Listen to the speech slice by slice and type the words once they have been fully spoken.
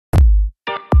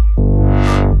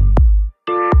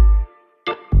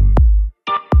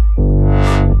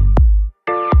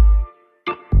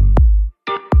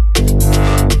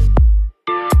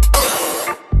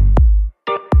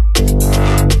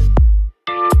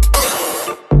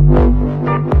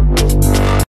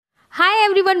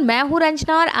Everyone, मैं हूँ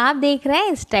रंजना और आप देख रहे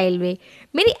हैं स्टाइल वे।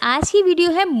 मेरी आज की वीडियो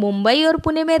है मुंबई और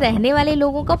पुणे में रहने वाले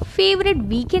लोगों का फेवरेट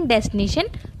वीकेंड डेस्टिनेशन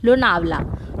लोनावला।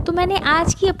 तो मैंने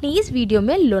आज की अपनी इस वीडियो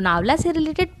में लोनावला से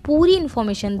रिलेटेड पूरी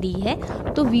इन्फॉर्मेशन दी है,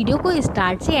 तो वीडियो को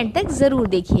स्टार्ट से एंड तक ज़रूर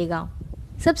देखिएगा।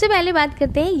 सबसे पहले बात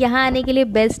करते हैं यहाँ आने के लिए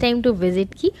बेस्ट टाइम टू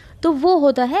विजिट की, तो वो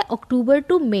होता है अक्टूबर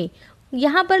टू मई।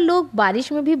 यहाँ पर लोग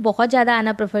बारिश में भी बहुत ज़्यादा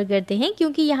आना प्रेफर करते हैं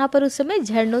क्योंकि यहाँ पर उस समय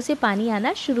झरनों से पानी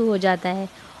आना शुरू हो जाता है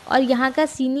और यहाँ का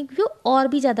सीनिक व्यू और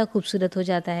भी ज़्यादा खूबसूरत हो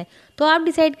जाता है। तो आप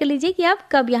डिसाइड कर लीजिए कि आप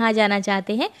कब यहाँ जाना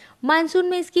चाहते हैं। मानसून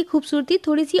में इसकी खूबसूरती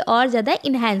थोड़ी सी और ज़्यादा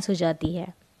इन्हेंस हो जाती है।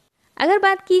 अगर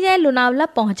बात की जाए लोनावला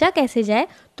पहुँचा कैसे जाए,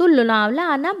 तो लोनावला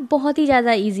आना बहुत ही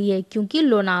ज़्यादा इजी है क्योंकि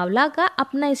लोनावला का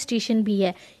अपना स्टेशन भी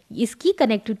है। इसकी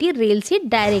कनेक्टिविटी रेल से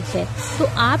डायरेक्ट है, तो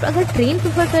आप अगर ट्रेन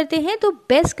प्रेफर करते हैं तो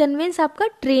बेस्ट कन्वेंस आपका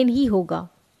ट्रेन ही होगा।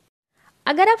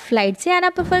 अगर आप फ्लाइट से आना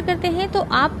प्रेफर करते हैं तो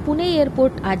आप पुणे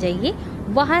एयरपोर्ट आ जाइए।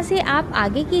 वहाँ से आप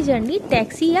आगे की जर्नी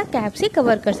टैक्सी या कैब से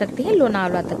कवर कर सकते हैं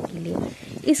लोनावला तक के लिए।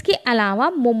 इसके अलावा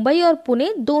मुंबई और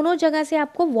पुणे दोनों जगह से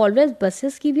आपको वॉल्वो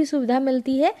बसेस की भी सुविधा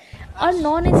मिलती है और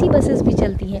नॉन एसी बसेस भी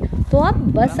चलती हैं। तो आप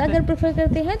बस अगर प्रेफर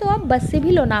करते हैं तो आप बस से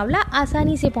भी लोनावला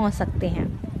आसानी से पहुँच सकते हैं।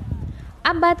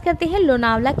 अब बात करते हैं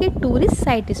लोनावला के टूरिस्ट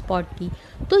साइट स्पॉट की।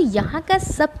 तो यहाँ का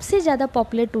सबसे ज़्यादा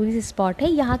पॉपुलर टूरिस्ट स्पॉट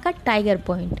है यहाँ का टाइगर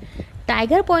पॉइंट।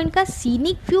 टाइगर पॉइंट का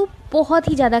सीनिक व्यू बहुत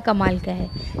ही ज़्यादा कमाल का है।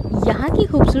 यहाँ की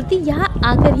खूबसूरती यहाँ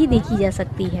आकर ही देखी जा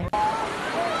सकती है।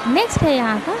 नेक्स्ट है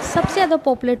यहाँ का सबसे ज़्यादा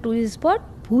popular tourist spot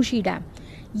Bhushi dam.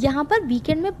 यहाँ पर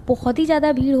वीकेंड में बहुत ही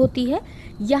ज़्यादा भीड़ होती है।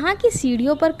 यहाँ की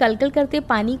सीढ़ियों पर कलकल करते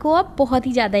पानी को आप बहुत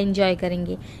ही ज़्यादा एंजॉय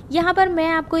करेंगे। यहाँ पर मैं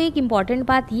आपको एक इम्पॉर्टेंट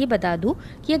बात ये बता दूँ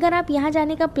कि अगर आप यहाँ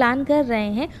जाने का प्लान कर रहे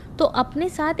हैं तो अपने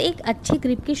साथ एक अच्छे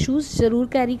ग्रिप के शूज़ ज़रूर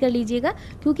कैरी कर लीजिएगा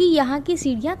क्योंकि यहाँ की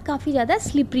सीढ़ियाँ काफ़ी ज़्यादा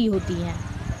स्लिपरी होती हैं।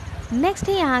 नेक्स्ट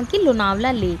है यहाँ की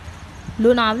लोनावला लेक।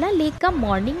 लोनावला लेक का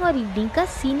मॉर्निंग और इवनिंग का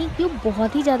सीनिक व्यू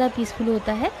बहुत ही ज़्यादा पीसफुल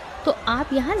होता है, तो आप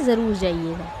यहाँ ज़रूर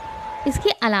जाइएगा। इसके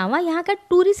अलावा यहाँ का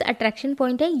टूरिस्ट अट्रैक्शन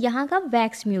पॉइंट है यहाँ का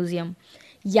वैक्स म्यूज़ियम।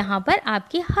 यहाँ पर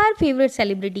आपके हर फेवरेट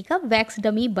सेलिब्रिटी का वैक्स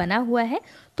डमी बना हुआ है,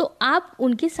 तो आप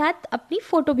उनके साथ अपनी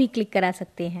फ़ोटो भी क्लिक करा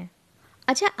सकते हैं।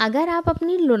 अच्छा, अगर आप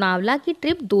अपनी लोनावला की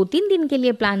ट्रिप 2-3 दिन के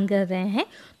लिए प्लान कर रहे हैं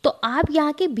तो आप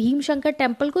यहाँ के भीमशंकर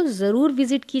टेम्पल को ज़रूर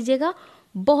विज़िट कीजिएगा।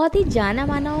 बहुत ही जाना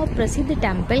माना और प्रसिद्ध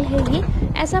टेम्पल है ये।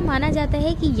 ऐसा माना जाता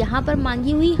है कि यहाँ पर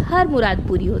मांगी हुई हर मुराद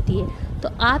पूरी होती है, तो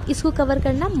आप इसको कवर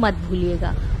करना मत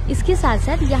भूलिएगा। इसके साथ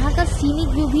साथ यहाँ का सीनिक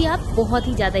व्यू भी आप बहुत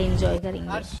ही ज़्यादा एंजॉय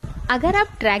करेंगे। अगर आप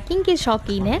ट्रैकिंग के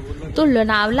शौकीन हैं तो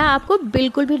लोनावला आपको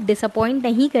बिल्कुल भी डिसअपॉइंट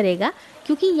नहीं करेगा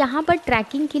क्योंकि यहाँ पर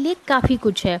ट्रैकिंग के लिए काफ़ी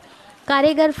कुछ है।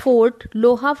 कारेगर फोर्ट,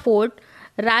 लोहा फोर्ट,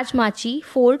 राजमाची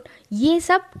फोर्ट, ये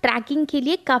सब ट्रैकिंग के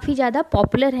लिए काफ़ी ज़्यादा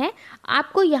पॉपुलर हैं।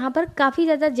 आपको यहाँ पर काफ़ी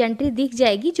ज़्यादा जेंट्री दिख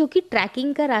जाएगी जो कि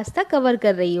ट्रैकिंग का रास्ता कवर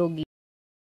कर रही होगी।